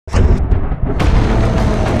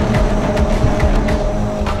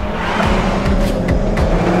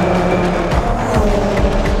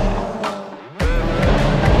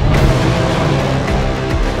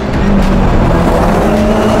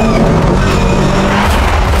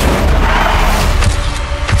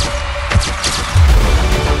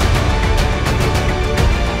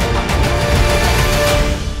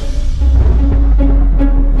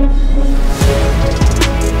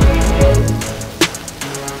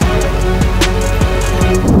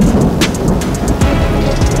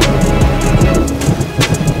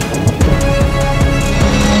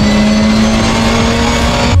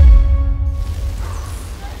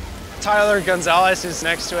Tyler Gonzalez is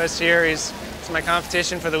next to us here. He's my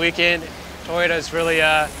competition for the weekend. Toyota's really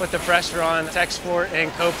put the pressure on Tech Sport and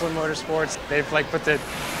Copeland Motorsports. They've put the,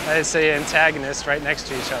 I'd say, antagonists right next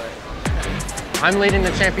to each other. I'm leading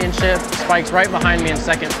the championship. Spike's right behind me in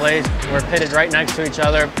second place. We're pitted right next to each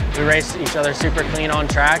other. We race each other super clean on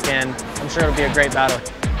track, and I'm sure it'll be a great battle.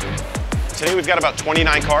 Today we've got about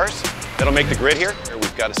 29 cars that'll make the grid here.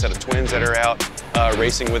 We've got a set of twins that are out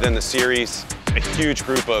racing within the series. A huge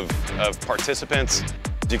group of participants.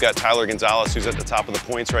 You've got Tyler Gonzalez, who's at the top of the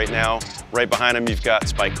points right now. Right behind him, you've got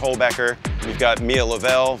Spike Kohlbecker. You've got Mia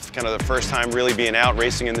Lavelle, kind of the first time really being out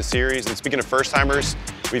racing in the series. And speaking of first-timers,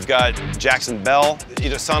 we've got Jackson Bell,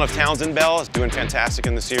 son of Townsend Bell, doing fantastic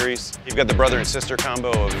in the series. You've got the brother and sister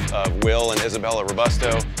combo of Will and Isabella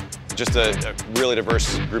Robusto. Just a really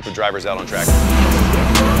diverse group of drivers out on track.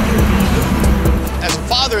 As a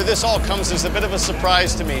father, this all comes as a bit of a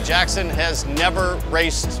surprise to me. Jackson has never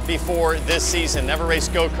raced before this season, never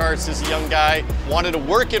raced go-karts as a young guy. Wanted to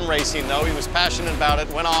work in racing though, he was passionate about it,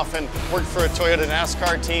 went off and worked for a Toyota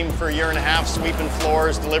NASCAR team for a year and a half, sweeping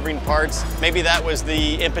floors, delivering parts. Maybe that was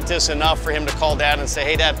the impetus enough for him to call Dad and say,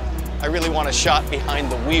 hey Dad, I really want a shot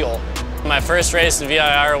behind the wheel. My first race in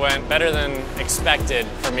VIR went better than expected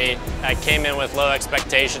for me. I came in with low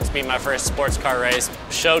expectations, being my first sports car race.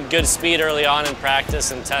 Showed good speed early on in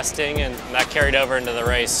practice and testing, and that carried over into the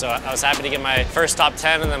race. So I was happy to get my first top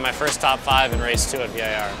 10 and then my first top 5 in race 2 at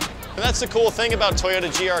VIR. And that's the cool thing about Toyota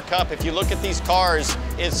GR Cup. If you look at these cars,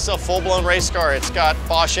 it's a full-blown race car. It's got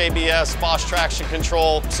Bosch ABS, Bosch traction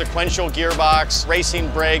control, sequential gearbox, racing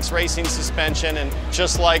brakes, racing suspension, and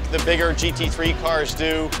just like the bigger GT3 cars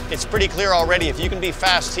do, it's pretty clear already. If you can be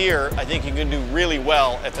fast here, I think you can do really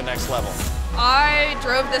well at the next level. I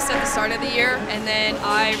drove this at the start of the year, and then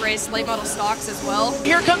I raced late model stocks as well.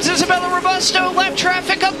 Here comes Isabella Robusto, left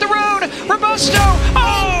traffic up the road. Robusto,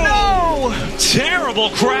 oh no! Terrible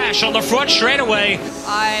crash on the front straightaway.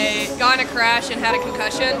 I got in a crash and had a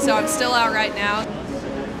concussion, so I'm still out right now.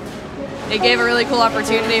 It gave a really cool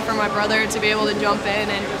opportunity for my brother to be able to jump in,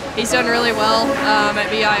 and he's done really well at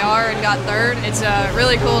VIR and got third. It's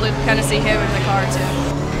really cool to kind of see him in the car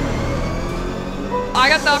too. I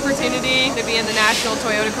got the opportunity to be in the national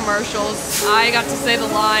Toyota commercials. I got to say the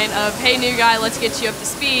line of, hey new guy, let's get you up to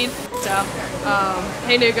speed. So,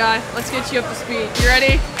 hey new guy, let's get you up to speed. You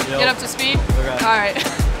ready? Yep. Get up to speed? Okay. All right.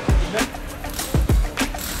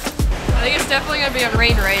 I think it's definitely gonna be a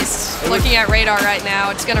rain race. Looking at radar right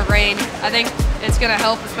now, it's gonna rain. I think it's gonna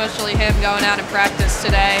help, especially him going out in practice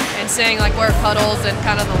today and seeing where puddles and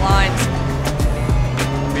kind of the lines.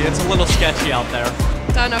 It's a little sketchy out there.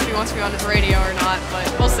 I don't know if he wants to be on his radio or not,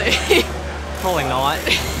 but we'll see. Probably not.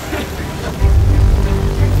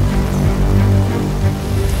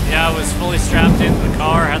 Yeah, I was fully strapped into the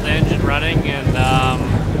car, had the engine running, and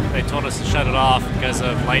they told us to shut it off because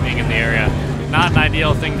of lightning in the area. Not an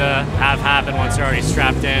ideal thing to have happen once you're already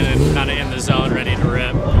strapped in and kind of in the zone, ready to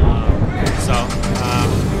rip.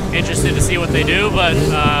 Interested to see what they do, but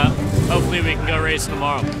hopefully we can go racing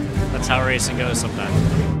tomorrow. That's how racing goes sometimes.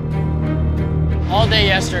 All day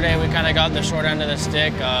yesterday, we kind of got the short end of the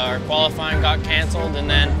stick. Our qualifying got canceled, and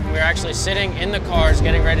then we were actually sitting in the cars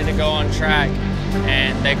getting ready to go on track,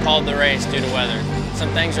 and they called the race due to weather. Some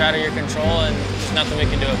things are out of your control, and there's nothing we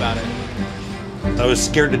can do about it. I was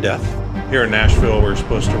scared to death. Here in Nashville, we're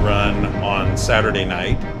supposed to run on Saturday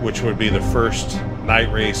night, which would be the first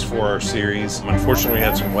night race for our series. Unfortunately, we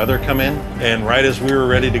had some weather come in, and right as we were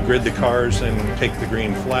ready to grid the cars and take the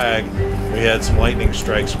green flag, we had some lightning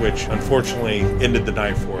strikes, which unfortunately ended the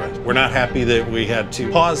night for us. We're not happy that we had to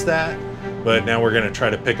pause that, but now we're going to try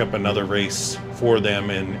to pick up another race for them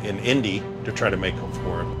in Indy to try to make up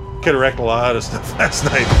for it. Could have wrecked a lot of stuff last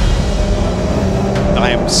night.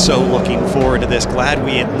 I am so looking forward to this. Glad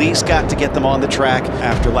we at least got to get them on the track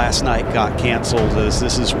after last night got canceled, as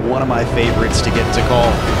this is one of my favorites to get to call.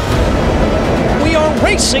 We are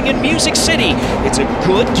racing in Music City. It's a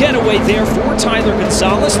good getaway there for Tyler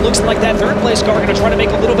Gonzalez. Looks like that third place car going to try to make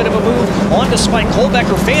a little bit of a move on to Spike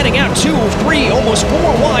Kohlbecker, fanning out 2 of 3, almost 4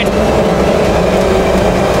 wide.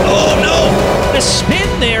 Oh no! A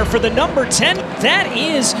spin there for the number 10. That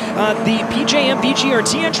is the PJM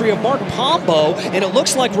VGRT entry of Mark Pombo, and it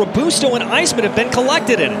looks like Robusto and Eisman have been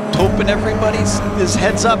collected in it. Hoping everybody's his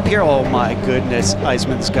heads up here. Oh my goodness,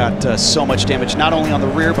 Eisman's got so much damage, not only on the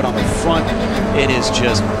rear, but on the front. It is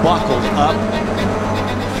just buckled up.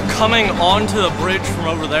 Coming onto the bridge from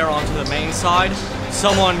over there onto the main side,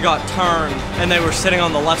 someone got turned and they were sitting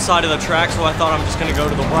on the left side of the track, so I thought I'm just gonna go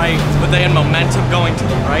to the right, but they had momentum going to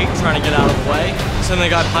the right, trying to get out of the way. So then they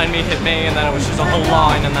got behind me, hit me, and then it was just a whole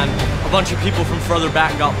line, and then a bunch of people from further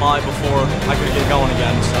back got by before I could get going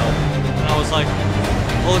again, so. I was like,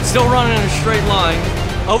 well, it's still running in a straight line.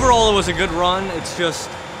 Overall, it was a good run. It's just,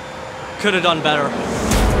 could have done better.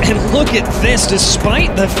 And look at this,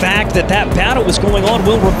 despite the fact that that battle was going on,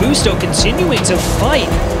 Will Robusto continuing to fight.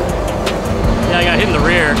 Yeah, I got hit in the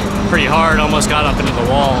rear pretty hard, almost got up into the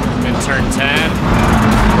wall in turn 10.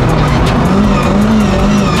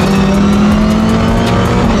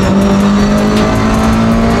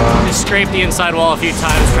 Just scraped the inside wall a few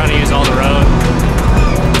times trying to use all the road.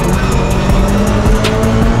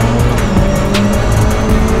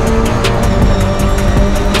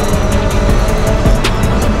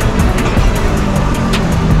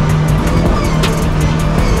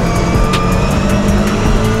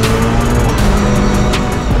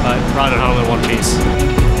 Brought it home in one piece.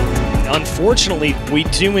 Unfortunately, we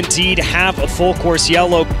do indeed have a full course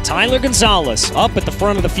yellow. Tyler Gonzalez up at the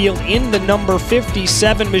front of the field in the number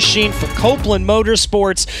 57 machine for Copeland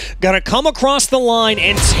Motorsports. Gonna come across the line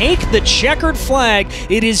and take the checkered flag.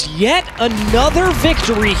 It is yet another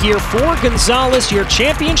victory here for Gonzalez, your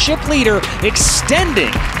championship leader,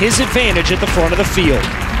 extending his advantage at the front of the field.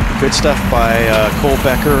 Good stuff by Cole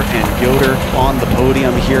Becker and Yoder on the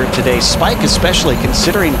podium here today. Spike especially,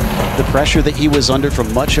 considering the pressure that he was under for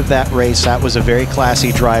much of that race. That was a very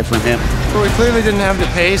classy drive from him. Well, we clearly didn't have the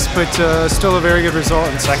pace, but still a very good result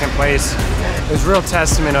in second place. It was a real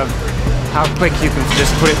testament of how quick you can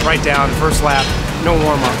just put it right down, first lap, no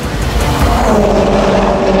warm-up.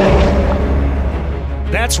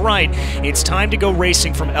 That's right, it's time to go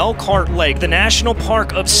racing from Elkhart Lake, the National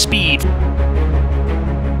Park of Speed.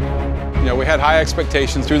 You know, we had high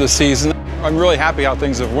expectations through the season. I'm really happy how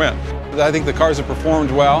things have went. I think the cars have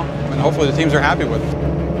performed well, and hopefully the teams are happy with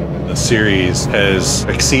it. The series has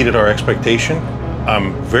exceeded our expectation.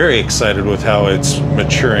 I'm very excited with how it's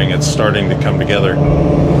maturing. It's starting to come together.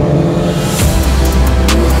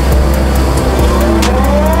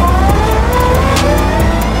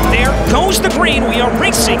 There goes the green. We are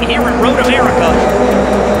racing here at Road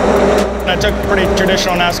America. I took a pretty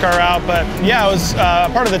traditional NASCAR route, but yeah, I was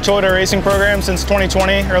part of the Toyota racing program since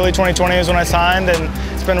 2020. Early 2020 is when I signed, and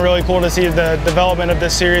it's been really cool to see the development of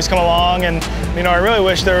this series come along. And you know, I really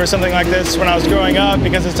wish there was something like this when I was growing up,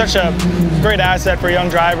 because it's such a great asset for young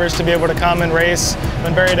drivers to be able to come and race,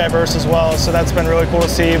 and very diverse as well. So that's been really cool to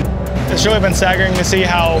see. It's really been staggering to see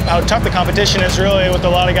how tough the competition is, really, with a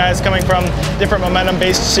lot of guys coming from different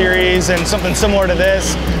momentum-based series and something similar to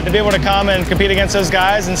this. To be able to come and compete against those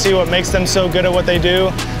guys and see what makes them so good at what they do,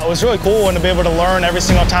 it was really cool, and to be able to learn every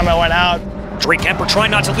single time I went out. Drake Kemper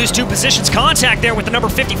trying not to lose two positions. Contact there with the number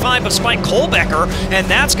 55 of Spike Kohlbecker, and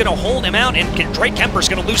that's going to hold him out, and Drake Kemper's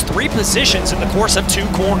going to lose 3 positions in the course of 2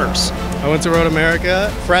 corners. I went to Road America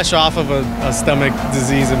fresh off of a stomach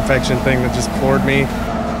disease infection thing that just floored me,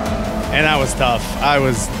 and that was tough. I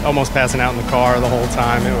was almost passing out in the car the whole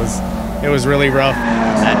time. It was really rough.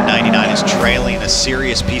 That 99 is trailing a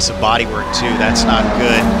serious piece of bodywork too. That's not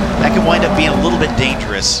good. That could wind up being a little bit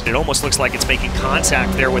dangerous. It almost looks like it's making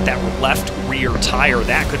contact there with that left rear tire.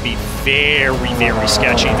 That could be very, very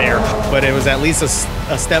sketchy there. But it was at least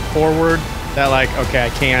a step forward that, like, okay, I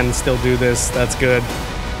can still do this. That's good.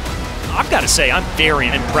 I've got to say, I'm very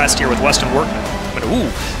impressed here with Weston Workman. But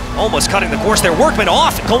ooh, almost cutting the course there. Workman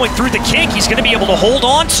off, going through the kink. He's going to be able to hold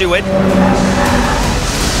on to it.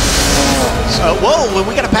 Whoa,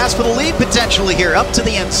 we got a pass for the lead potentially here. Up to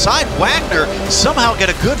the inside, Wagner somehow get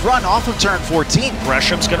a good run off of turn 14.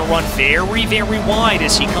 Gresham's going to run very, very wide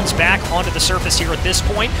as he comes back onto the surface here at this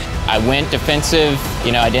point. I went defensive.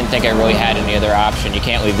 You know, I didn't think I really had any other option. You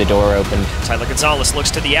can't leave the door open. Tyler Gonzalez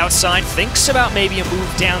looks to the outside, thinks about maybe a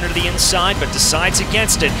move down to the inside, but decides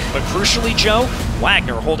against it. But crucially, Joe,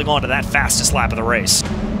 Wagner holding on to that fastest lap of the race.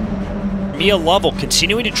 Mia Lovell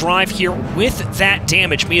continuing to drive here with that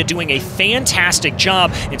damage. Mia doing a fantastic job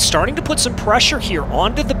and starting to put some pressure here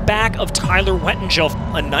onto the back of Tyler Wettengel.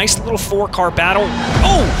 A nice little 4-car battle.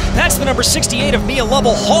 Oh, that's the number 68 of Mia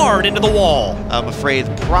Lovell hard into the wall. I'm afraid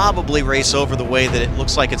probably race over the way that it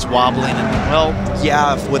looks like it's wobbling. And, well,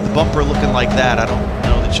 yeah, with the bumper looking like that, I don't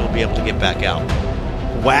know that she'll be able to get back out.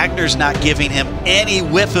 Wagner's not giving him any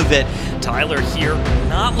whiff of it. Tyler here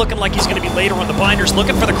not looking like he's going to be later on the binders,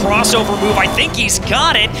 looking for the crossover move. I think he's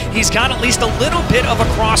got it. He's got at least a little bit of a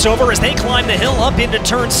crossover as they climb the hill up into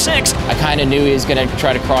turn 6. I kind of knew he was going to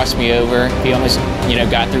try to cross me over. He almost, you know,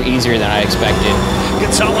 got through easier than I expected.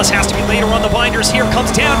 Gonzalez has to be later on the binders here,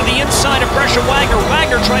 comes down to the inside of Gresham Wagner.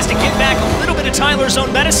 Wagner tries to get back a little bit of Tyler's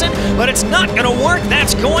own medicine, but it's not going to work.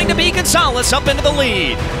 That's going to be Gonzalez up into the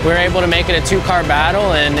lead. We were able to make it a 2-car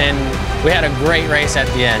battle, and then we had a great race at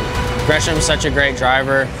the end. Gresham's such a great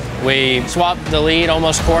driver. We swapped the lead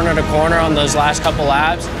almost corner to corner on those last couple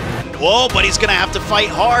laps. Whoa, but he's going to have to fight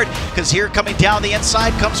hard because here coming down the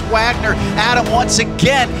inside comes Wagner. Adam once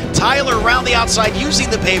again. Tyler around the outside using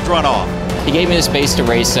the paved runoff. He gave me the space to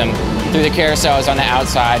race him. Through the carousel, I was on the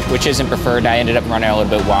outside, which isn't preferred. I ended up running a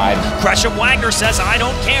little bit wide. Gresham Wagner says, I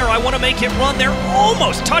don't care. I want to make it run. They're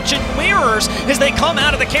almost touching mirrors as they come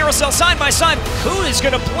out of the carousel side by side. Who is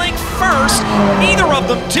going to blink first? Neither of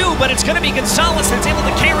them do, but it's going to be Gonzalez that's able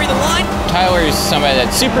to carry the line. Tyler is somebody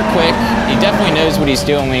that's super quick. He definitely knows what he's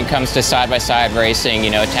doing when it comes to side-by-side racing,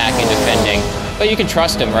 attacking, defending. But you can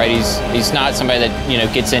trust him, right? He's not somebody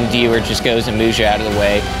that, gets into you or just goes and moves you out of the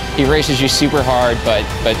way. He races you super hard, but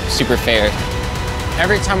super fair.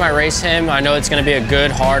 Every time I race him, I know it's going to be a good,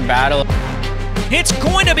 hard battle. It's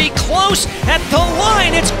going to be close at the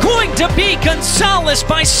line. It's going to be Gonzalez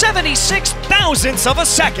by 76 thousandths of a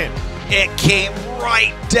second. It came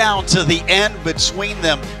right down to the end between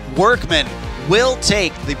them. Workman will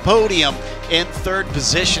take the podium in third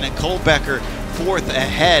position, and Cole Becker fourth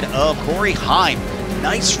ahead of Corey Heim.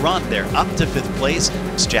 Nice run there, up to fifth place.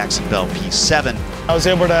 It's Jackson Bell, P7. I was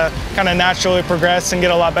able to kind of naturally progress and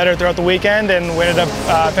get a lot better throughout the weekend, and we ended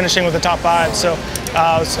up finishing with the top 5. So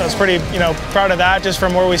I was pretty, proud of that just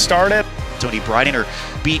from where we started. Tony Breidinger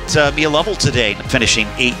beat Mia Lovell today, finishing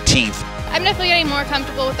 18th. I'm definitely getting more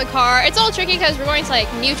comfortable with the car. It's a little tricky because we're going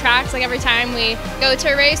to new tracks every time we go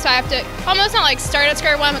to a race, so I have to almost not start at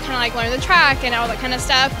square one, but kind of learn the track and all that kind of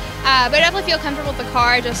stuff. But I definitely feel comfortable with the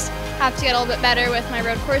car. I just have to get a little bit better with my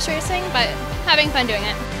road course racing, but having fun doing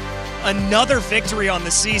it. Another victory on the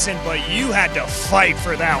season, but you had to fight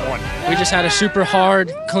for that one. We just had a super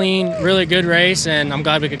hard, clean, really good race, and I'm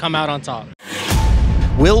glad we could come out on top.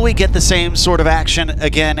 Will we get the same sort of action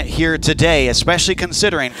again here today, especially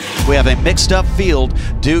considering we have a mixed up field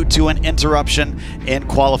due to an interruption in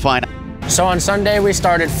qualifying? So on Sunday, we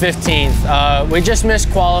started 15th. We just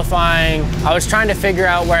missed qualifying. I was trying to figure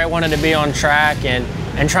out where I wanted to be on track and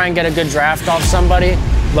try and get a good draft off somebody,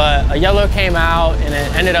 but a yellow came out and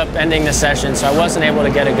it ended up ending the session, so I wasn't able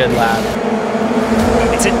to get a good lap.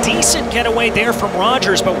 It's a decent getaway there from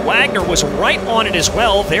Rogers, but Wagner was right on it as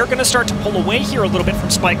well. They're going to start to pull away here a little bit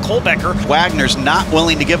from Spike Kohlbecker. Wagner's not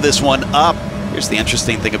willing to give this one up. Here's the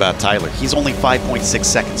interesting thing about Tyler. He's only 5.6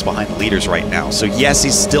 seconds behind the leaders right now. So yes,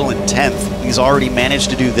 he's still in 10th. He's already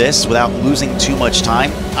managed to do this without losing too much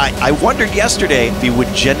time. I wondered yesterday if he would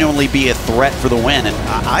genuinely be a threat for the win, and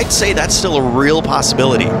I'd say that's still a real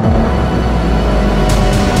possibility.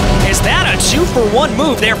 Is that a 2-for-1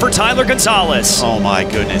 move there for Tyler Gonzalez? Oh my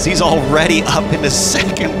goodness, he's already up into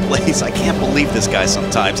second place. I can't believe this guy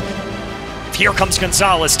sometimes. Here comes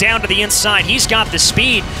Gonzalez down to the inside. He's got the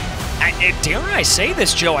speed. Dare I say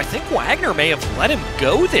this, Joe? I think Wagner may have let him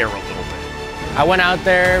go there a little bit. I went out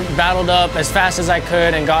there, battled up as fast as I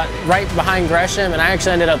could, and got right behind Gresham, and I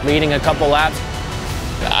actually ended up leading a couple laps.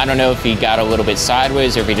 I don't know if he got a little bit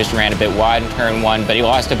sideways or if he just ran a bit wide in turn 1, but he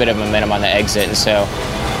lost a bit of momentum on the exit, and so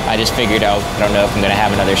I just figured out, I don't know if I'm going to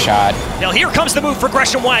have another shot. Now here comes the move for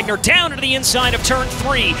Gresham Wagner down to the inside of turn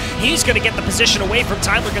 3. He's going to get the position away from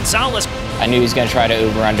Tyler Gonzalez. I knew he was going to try to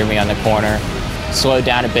over-under me on the corner. Slowed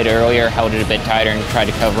down a bit earlier, held it a bit tighter, and tried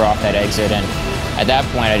to cover off that exit. And at that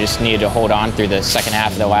point, I just needed to hold on through the second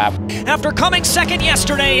half of the lap. After coming second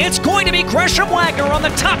yesterday, it's going to be Gresham Wagner on the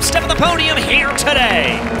top step of the podium here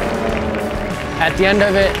today. At the end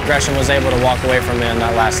of it, Gresham was able to walk away from me on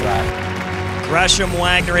that last lap. Gresham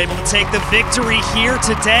Wagner able to take the victory here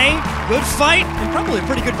today. Good fight and probably a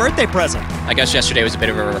pretty good birthday present. I guess yesterday was a bit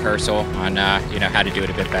of a rehearsal on how to do it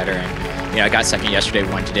a bit better. And I got second yesterday,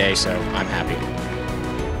 won today, so I'm happy.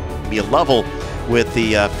 Mia Lovell with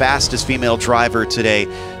the fastest female driver today,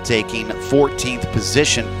 taking 14th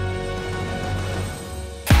position.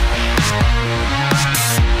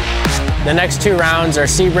 The next 2 rounds are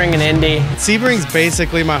Sebring and Indy. Sebring's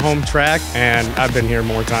basically my home track, and I've been here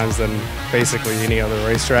more times than basically any other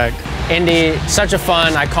racetrack. Indy, such a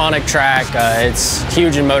fun, iconic track. It's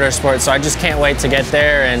huge in motorsports, so I just can't wait to get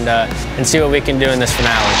there and see what we can do in this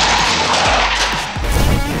finale.